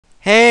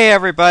Hey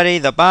everybody,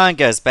 the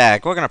Banga's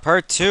back. We're gonna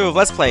part 2 of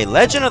Let's Play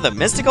Legend of the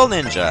Mystical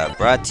Ninja,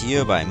 brought to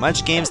you by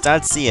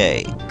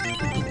MuchGames.ca.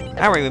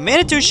 Alright, we made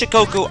it to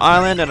Shinjuku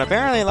Island, and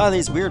apparently a lot of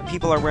these weird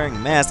people are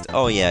wearing masks.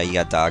 Oh yeah, you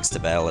got dogs to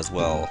battle as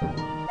well.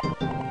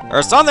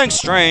 There's something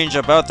strange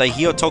about the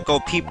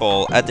Hyotoko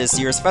people at this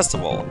year's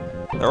festival.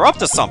 They're up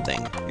to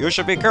something. You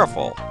should be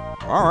careful.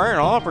 Alright,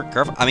 I'll be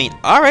careful.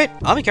 Alright,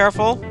 I'll be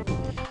careful.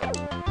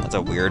 That's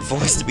a weird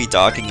voice to be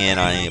talking in.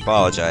 I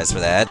apologize for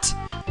that.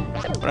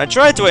 But I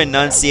tried to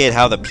enunciate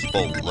how the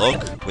people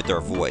look with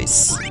their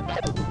voice.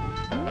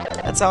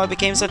 That's how I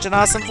became such an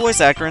awesome voice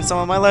actor in some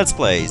of my Let's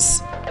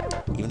Plays.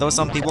 Even though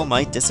some people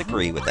might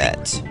disagree with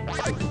that.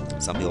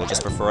 Some people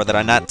just prefer that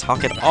I not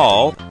talk at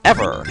all,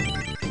 ever.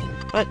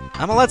 But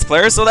I'm a Let's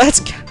Player, so that's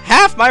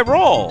half my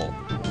role!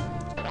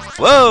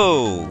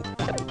 Whoa!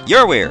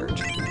 You're weird.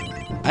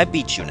 I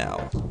beat you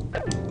now.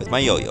 With my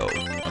yo-yo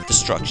of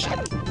destruction.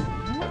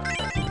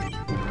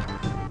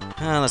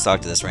 Let's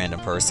talk to this random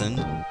person.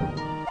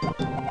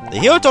 The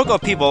Hyotoko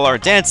people are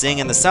dancing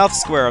in the south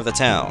square of the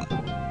town.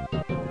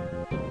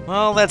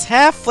 Well, that's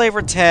half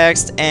flavor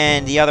text,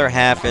 and the other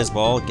half is,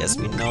 well, guess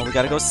we know we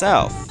gotta go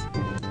south.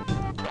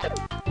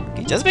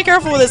 Okay, just be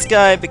careful with this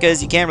guy,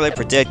 because you can't really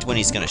predict when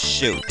he's gonna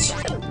shoot.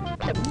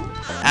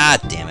 Ah,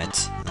 damn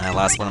it. I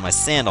lost one of my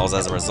sandals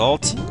as a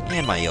result,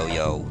 and my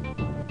yo-yo.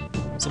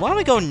 So why don't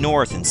we go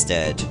north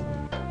instead?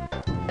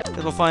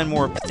 Because we'll find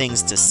more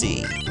things to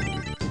see.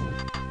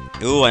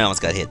 Ooh, I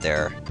almost got hit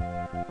there.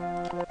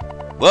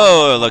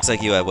 Whoa, it looks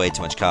like you had way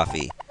too much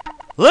coffee.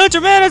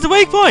 Lantern Man has a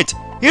weak point!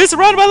 He is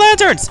surrounded by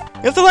lanterns!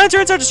 If the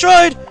lanterns are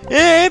destroyed,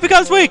 it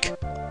becomes weak!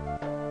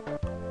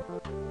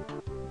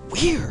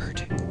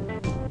 Weird.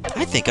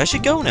 I think I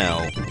should go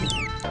now.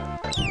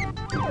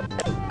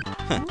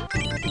 Huh.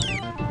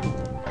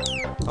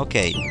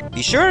 Okay,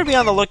 be sure to be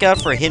on the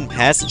lookout for hidden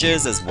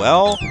passages as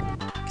well,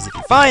 because if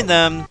you find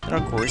them,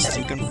 then of course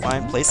you can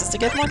find places to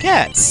get more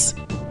cats.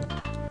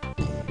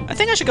 I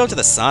think I should go to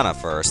the sauna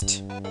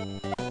first.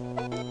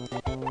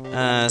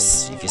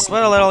 If you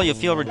sweat a little, you'll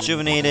feel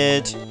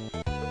rejuvenated.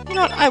 You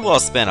know what, I will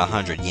spend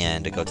 100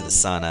 yen to go to the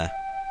sauna.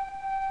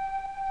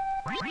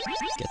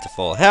 Get to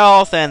full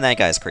health, and that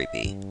guy's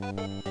creepy.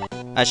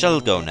 I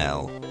shall go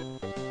now.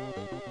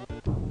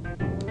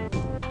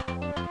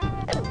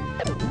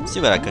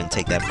 Too bad I couldn't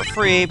take that for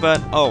free,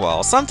 but oh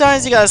well.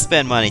 Sometimes you gotta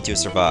spend money to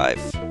survive.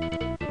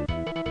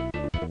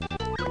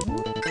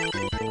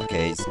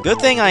 Okay, good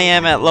thing I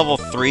am at level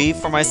 3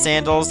 for my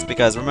sandals,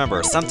 because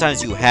remember,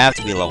 sometimes you have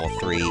to be level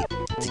 3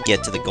 to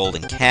get to the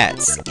golden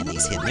cats in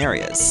these hidden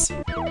areas.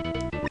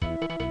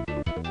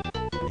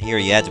 Here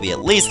you had to be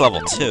at least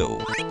level 2.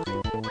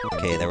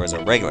 Okay, there was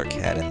a regular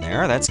cat in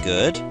there, that's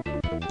good.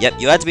 Yep,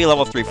 you had to be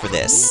level 3 for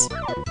this.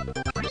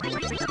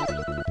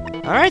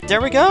 Alright,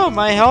 there we go,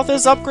 my health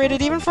is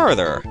upgraded even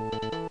further.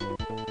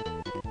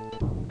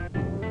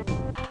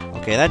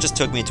 Okay, that just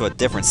took me to a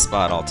different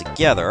spot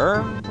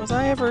altogether. Was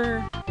I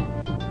ever...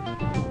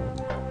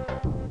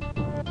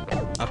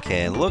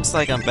 Okay, looks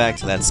like I'm back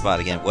to that spot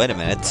again. Wait a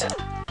minute.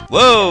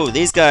 Whoa!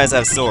 These guys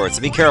have swords,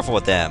 so be careful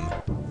with them.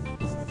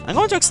 I'm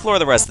going to explore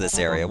the rest of this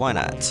area, why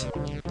not?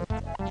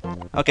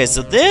 Okay,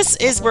 so this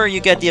is where you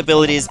get the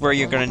abilities where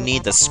you're going to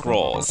need the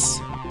scrolls.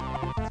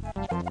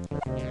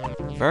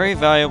 Very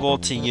valuable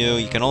to you,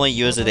 you can only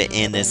use it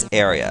in this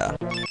area.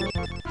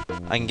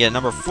 I can get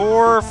number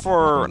 4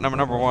 for...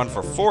 number 1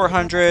 for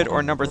 400,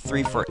 or number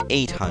 3 for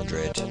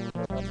 800.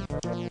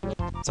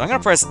 So I'm going to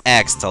press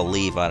X to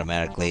leave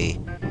automatically.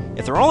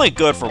 If they're only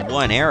good for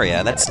one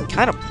area, that's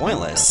kind of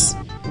pointless.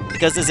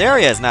 Because this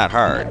area is not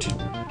hard.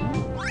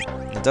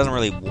 It doesn't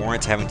really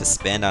warrant having to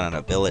spend on an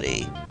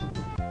ability.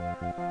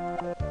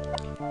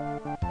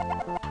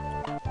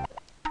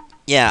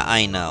 Yeah,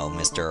 I know,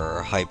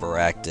 Mr.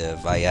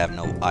 Hyperactive. I have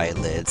no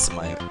eyelids, so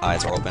my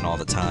eyes are open all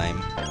the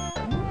time.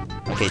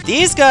 Okay,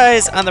 these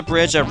guys on the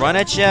bridge that run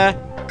at you,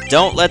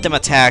 don't let them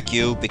attack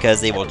you, because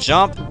they will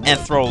jump and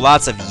throw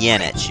lots of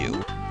yen at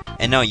you.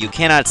 And no, you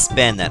cannot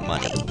spend that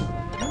money.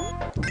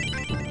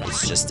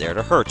 It's just there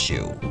to hurt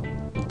you.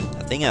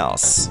 Nothing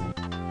else.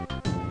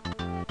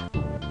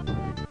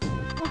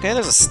 Okay,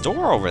 there's a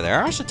store over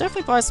there. I should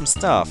definitely buy some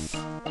stuff.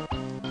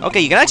 Okay,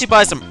 you can actually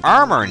buy some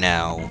armor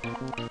now.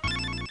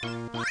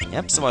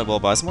 Yep, so I will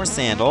buy some more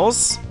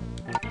sandals.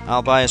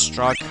 I'll buy a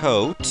straw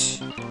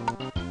coat.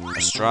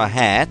 A straw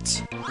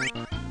hat.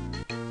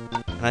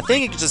 And I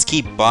think you can just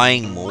keep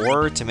buying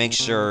more to make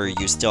sure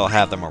you still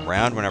have them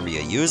around whenever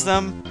you use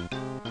them.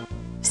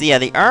 So yeah,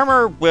 the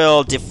armor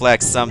will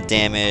deflect some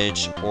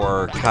damage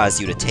or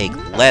cause you to take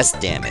less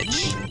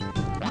damage.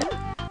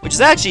 Which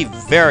is actually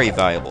very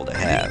valuable to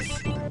have.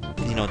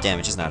 You know,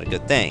 damage is not a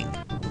good thing.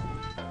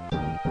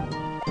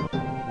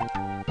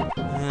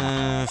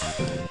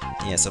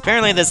 Yeah, so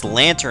apparently this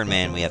Lantern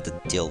Man we have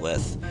to deal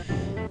with.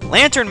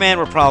 Lantern Man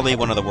were probably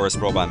one of the worst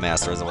robot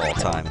masters of all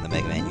time in the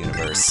Mega Man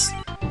universe.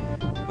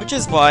 Which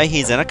is why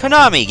he's in a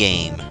Konami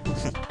game.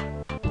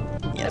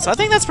 Yeah, so I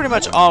think that's pretty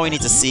much all we need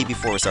to see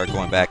before we start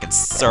going back in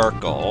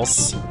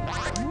circles.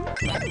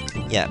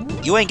 Yeah,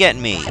 you ain't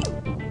getting me.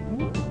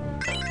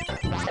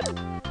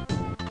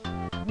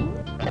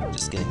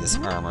 just getting this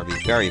armor will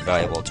be very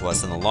valuable to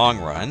us in the long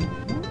run.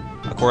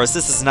 Of course,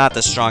 this is not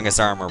the strongest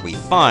armor we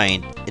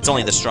find. It's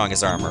only the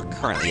strongest armor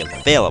currently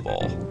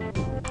available,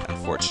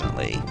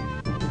 unfortunately.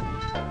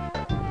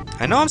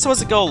 I know I'm supposed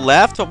to go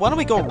left, but why don't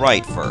we go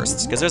right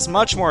first? Because there's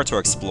much more to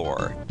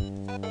explore.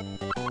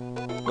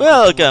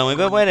 Welcome, we've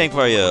been waiting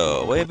for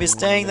you. Will you be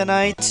staying the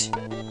night?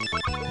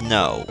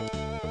 No.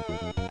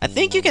 I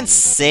think you can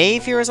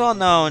save here as well?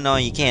 No,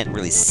 you can't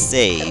really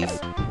save.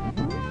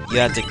 You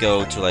have to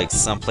go to, like,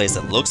 some place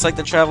that looks like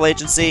the travel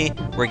agency,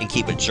 where you can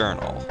keep a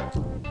journal.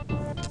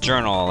 The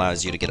journal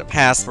allows you to get a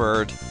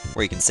password,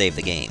 where you can save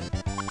the game.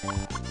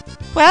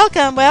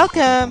 Welcome,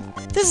 welcome!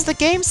 This is the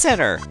game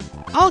center!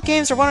 All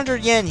games are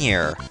 100 yen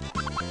here.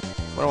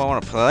 What do I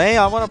want to play?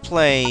 I want to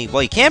play...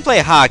 Well, you can't play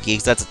hockey,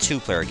 because that's a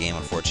two-player game,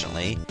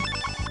 unfortunately.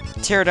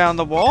 Tear down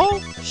the wall?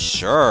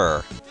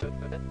 Sure.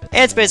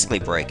 It's basically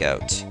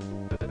Breakout.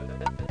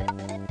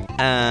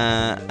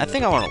 I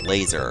think I want a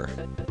laser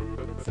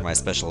for my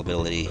special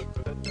ability.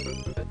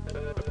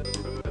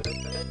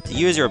 To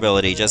use your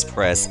ability, just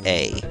press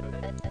A.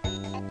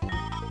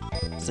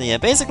 So yeah,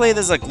 basically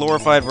this is a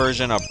glorified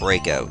version of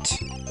Breakout.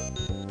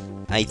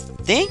 I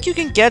think you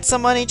can get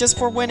some money just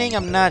for winning,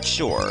 I'm not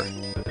sure.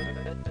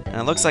 And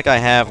it looks like I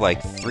have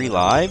like 3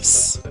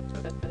 lives.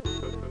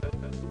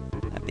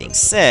 That being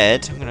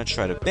said, I'm gonna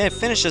try to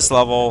finish this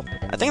level.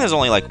 I think there's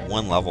only like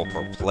 1 level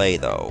per play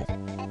though.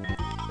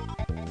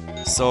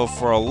 So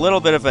for a little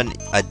bit of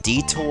a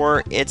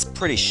detour, it's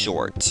pretty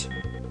short.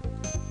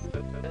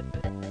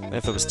 But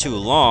if it was too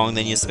long,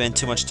 then you spend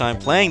too much time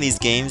playing these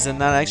games and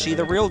not actually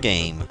the real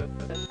game.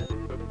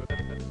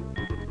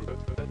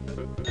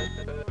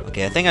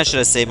 Okay, I think I should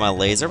have saved my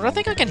laser, but I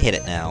think I can hit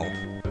it now.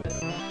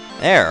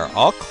 There,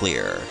 all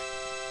clear.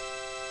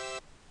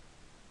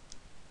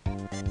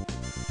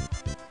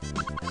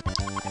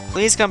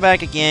 Please come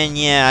back again.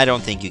 Yeah, I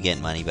don't think you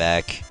get money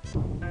back.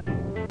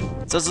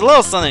 So it's a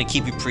little something to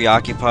keep you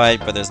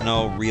preoccupied, but there's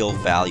no real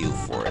value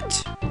for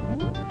it.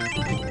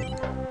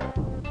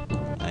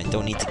 I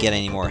don't need to get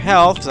any more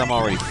health, because I'm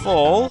already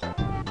full.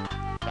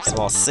 So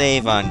I'll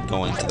save on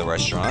going to the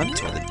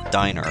restaurant, or the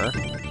diner.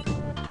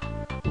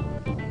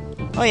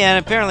 Oh yeah,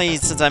 and apparently,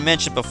 since I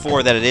mentioned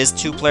before that it is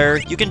 2-player,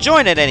 you can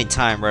join at any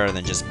time rather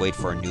than just wait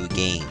for a new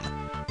game.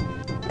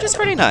 Which is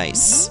pretty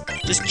nice.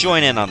 Just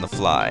join in on the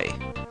fly.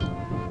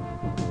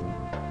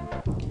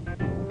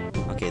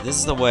 Okay, this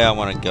is the way I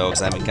want to go,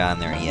 because I haven't gotten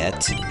there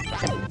yet.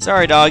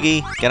 Sorry,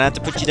 doggy. Gonna have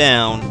to put you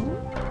down.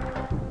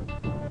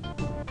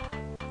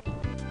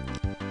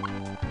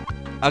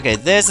 Okay,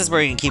 this is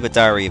where you can keep a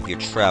diary of your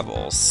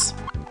travels.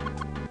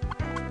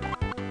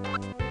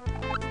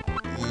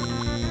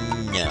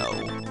 No.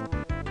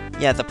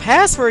 Yeah, the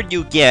password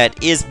you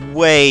get is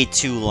way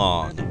too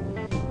long.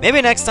 Maybe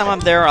next time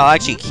I'm there, I'll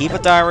actually keep a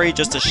diary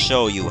just to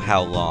show you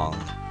how long.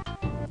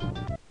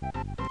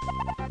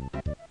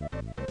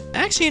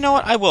 Actually, you know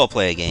what? I will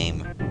play a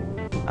game.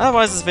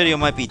 Otherwise, this video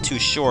might be too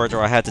short,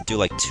 or I had to do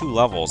like 2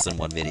 levels in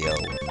one video.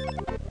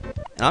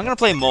 And I'm gonna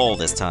play Mole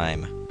this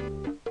time.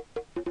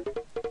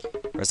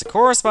 Press the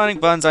corresponding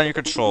buttons on your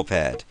control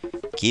pad.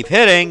 Keep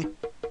hitting!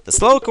 The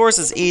slow course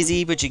is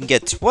easy, but you can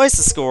get twice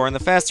the score in the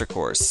faster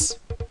course.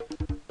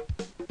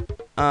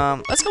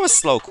 Let's go with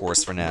slow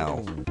course for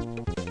now.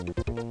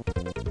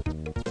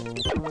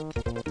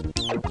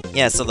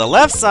 Yeah, so the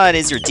left side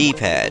is your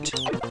D-pad.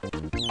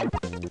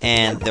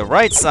 And the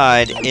right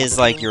side is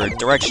like your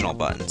directional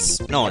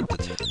buttons. No,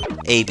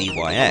 A, B,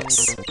 Y,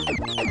 X.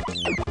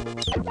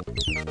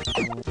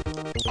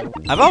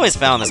 I've always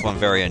found this one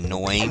very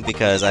annoying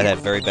because I'd had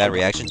very bad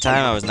reaction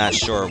time. I was not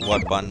sure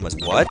what button was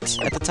what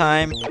at the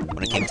time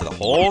when it came to the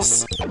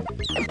holes.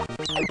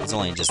 It was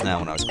only just now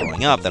when I was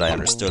growing up that I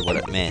understood what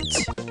it meant.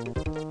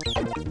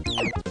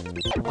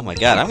 Oh my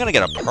god, I'm gonna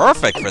get a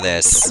perfect for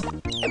this!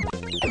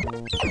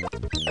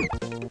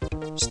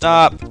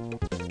 Stop!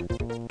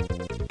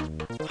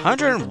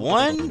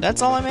 101?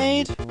 That's all I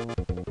made?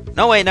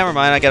 No, wait, never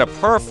mind. I got a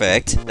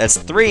perfect. That's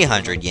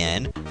 300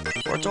 yen.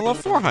 For a total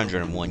of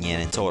 401 yen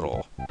in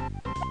total.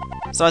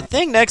 So I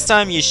think next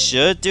time you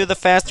should do the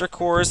faster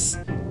course.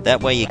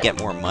 That way you get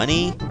more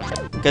money.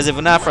 Because if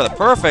not for the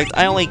perfect,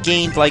 I only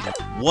gained like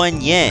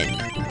 1 yen.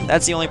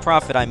 That's the only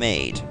profit I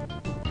made.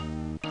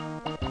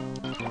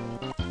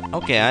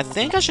 Okay, I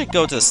think I should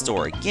go to the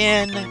store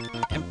again.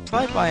 And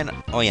probably buy an...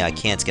 Oh yeah, I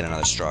can't get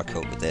another straw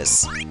coat with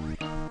this.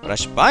 But I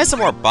should buy some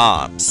more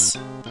bombs.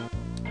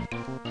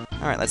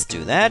 Alright, let's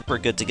do that. We're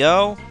good to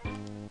go.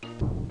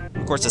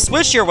 Of course, to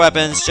switch your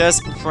weapons,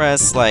 just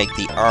press, like,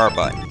 the R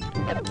button.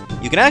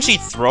 You can actually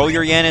throw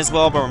your yen as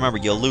well, but remember,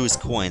 you'll lose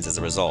coins as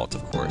a result,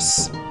 of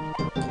course.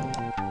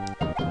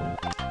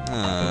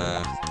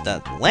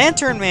 That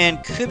Lantern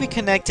Man could be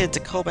connected to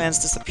Koban's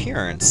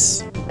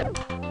disappearance.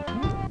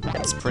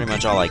 That's pretty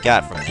much all I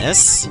got from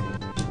this.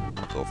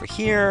 I'll go over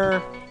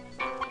here.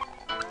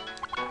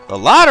 The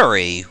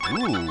lottery!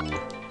 Ooh.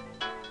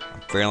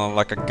 Feeling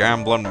like a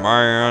gambling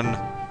man.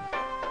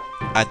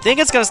 I think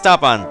it's gonna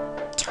stop on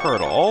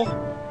Turtle.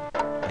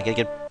 I gotta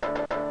get...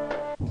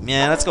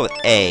 Yeah, let's go with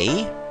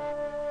A.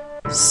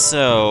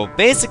 So,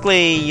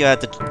 basically, you have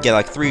to get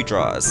like 3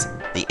 draws.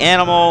 The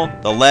animal,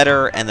 the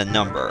letter, and the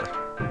number.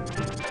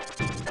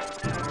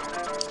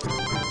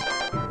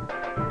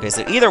 Okay,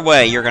 so either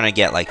way, you're gonna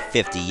get like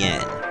 50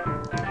 yen.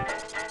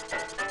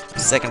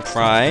 Second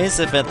prize,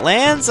 if it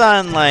lands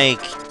on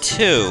like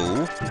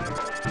 2...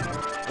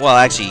 Well,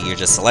 actually, you're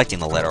just selecting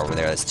the letter over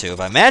there, that's 2. If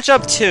I match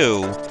up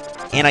 2,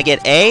 and I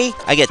get A,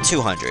 I get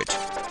 200.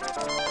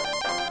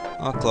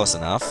 Oh, close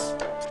enough.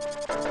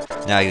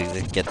 Now you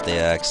get the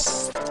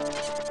X.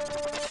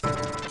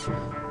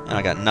 And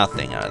I got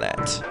nothing out of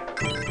that.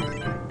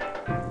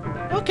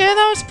 Okay,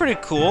 that was pretty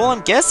cool. I'm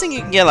guessing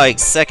you can get, like,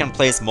 second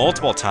place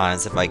multiple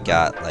times if I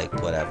got,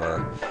 like,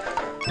 whatever.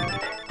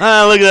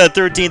 Ah, look at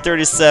that,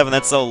 1337.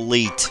 That's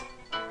elite.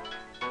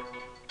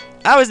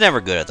 I was never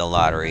good at the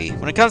lottery.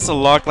 When it comes to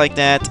luck like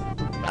that,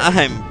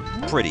 I'm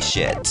pretty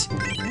shit.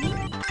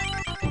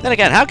 Then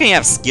again, how can you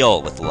have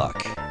skill with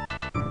luck?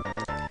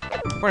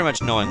 Pretty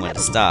much knowing when to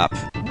stop.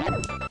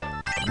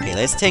 Okay,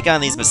 let's take on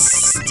these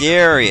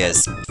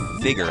mysterious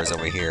figures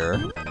over here.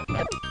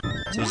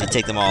 As soon as you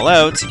take them all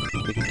out,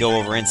 we can go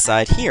over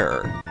inside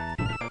here.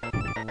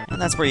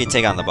 And that's where you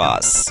take on the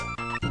boss.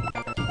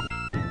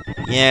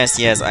 Yes,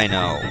 yes, I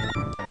know.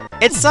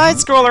 It's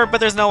side-scroller, but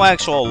there's no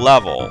actual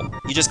level.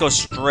 You just go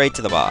straight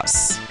to the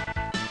boss.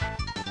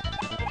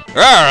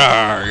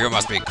 Arr, you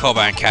must be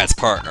Koban Cat's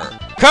partner.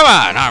 Come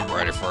on, I'm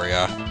ready for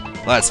you.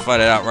 Let's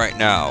fight it out right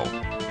now.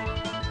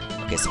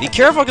 Okay, so be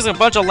careful because a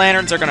bunch of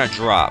lanterns are gonna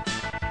drop.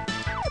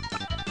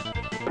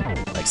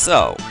 Like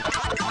so.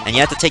 And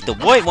you have to take the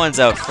white ones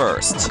out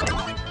first.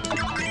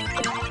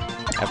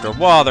 After a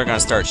while, they're gonna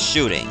start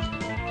shooting.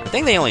 I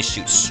think they only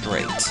shoot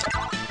straight.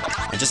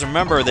 And just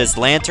remember, this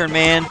lantern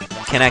man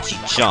can actually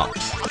jump.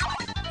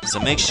 So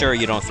make sure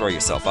you don't throw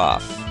yourself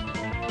off.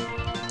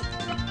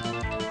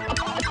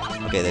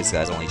 Okay, these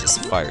guys only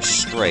just fire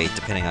straight,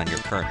 depending on your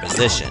current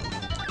position.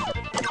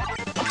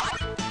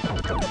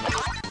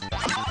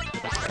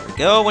 There we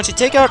go. Once you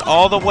take out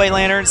all the white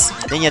lanterns,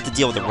 then you have to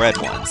deal with the red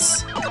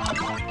ones.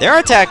 Their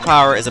attack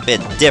power is a bit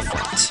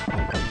different.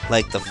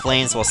 Like, the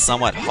flames will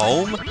somewhat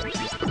home?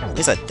 At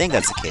least I think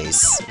that's the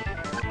case.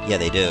 Yeah,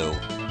 they do.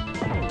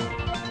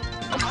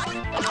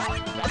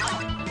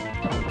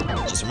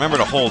 Just remember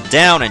to hold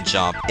down and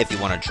jump if you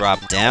want to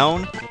drop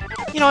down.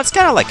 You know, it's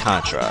kind of like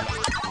Contra.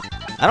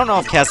 I don't know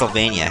if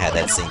Castlevania had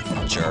that same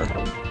feature,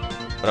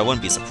 but I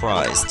wouldn't be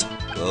surprised.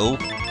 Go.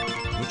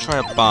 Let me try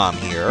a bomb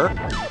here.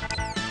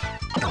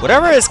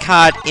 Whatever is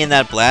caught in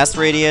that blast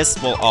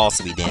radius will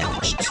also be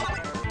damaged.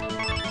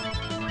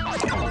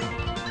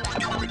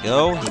 There we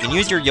go. You can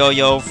use your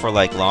yo-yo for,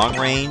 like, long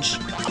range,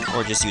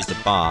 or just use the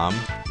bomb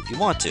if you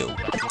want to.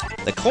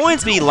 The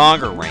coins be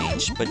longer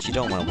range, but you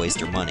don't want to waste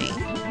your money.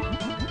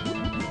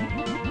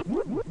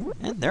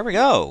 And there we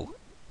go.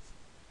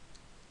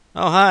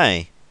 Oh,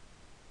 hi.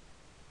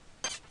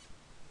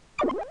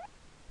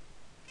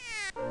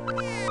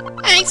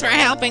 Thanks for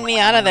helping me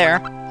out of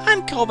there.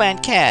 I'm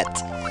Koban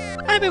Cat.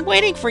 I've been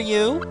waiting for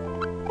you.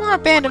 We're a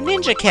band of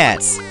ninja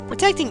cats.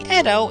 Protecting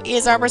Edo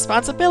is our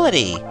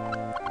responsibility.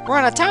 We're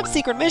on a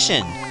top-secret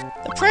mission.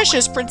 The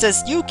precious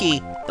Princess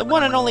Yuki, the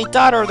one and only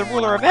daughter of the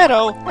ruler of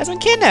Edo, has been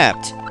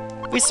kidnapped.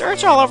 We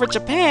searched all over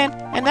Japan,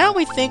 and now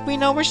we think we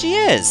know where she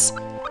is.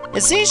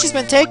 It seems she's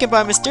been taken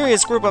by a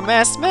mysterious group of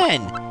masked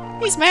men.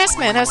 These masked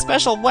men have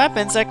special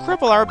weapons that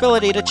cripple our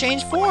ability to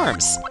change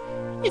forms.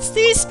 It's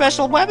these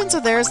special weapons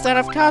of theirs that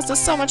have caused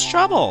us so much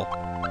trouble.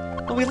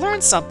 But we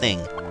learned something.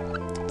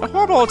 The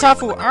horrible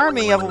Otafu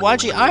army of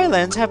Awaji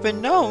Island have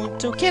been known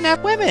to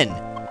kidnap women.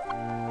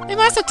 They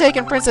must have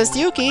taken Princess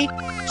Yuki.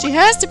 She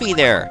has to be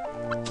there.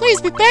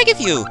 Please, we beg of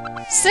you,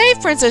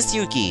 save Princess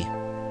Yuki.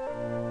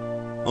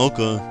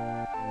 Okay.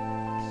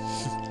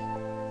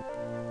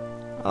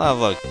 I love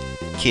look.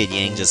 Kid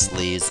Yang just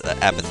leaves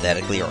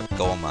apathetically, or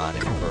Goemon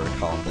if you prefer to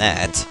call him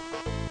that.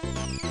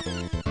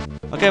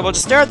 Okay, we'll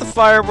just stare at the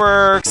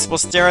fireworks, we'll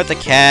stare at the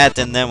cat,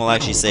 and then we'll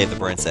actually save the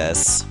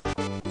princess.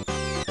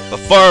 The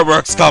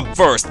fireworks come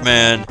first,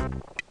 man!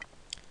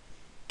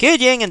 Kid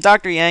Yang and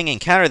Dr. Yang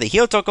encountered the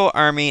Hyotoko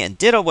army and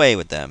did away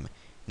with them.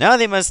 Now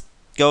they must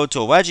go to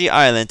Awaji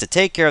Island to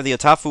take care of the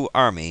Otafu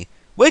army,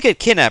 wicked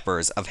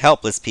kidnappers of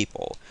helpless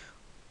people.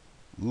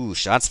 Ooh,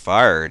 shots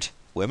fired.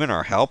 Women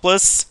are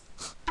helpless?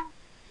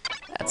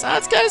 That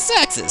sounds kind of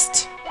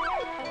sexist.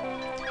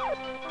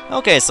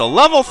 Okay, so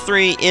level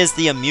 3 is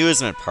the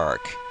amusement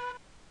park.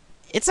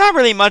 It's not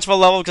really much of a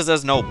level because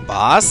there's no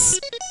boss,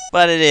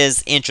 but it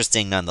is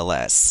interesting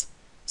nonetheless.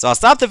 So I'll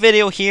stop the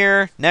video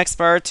here. Next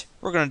part,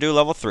 we're going to do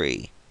level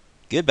 3.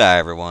 Goodbye,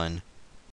 everyone.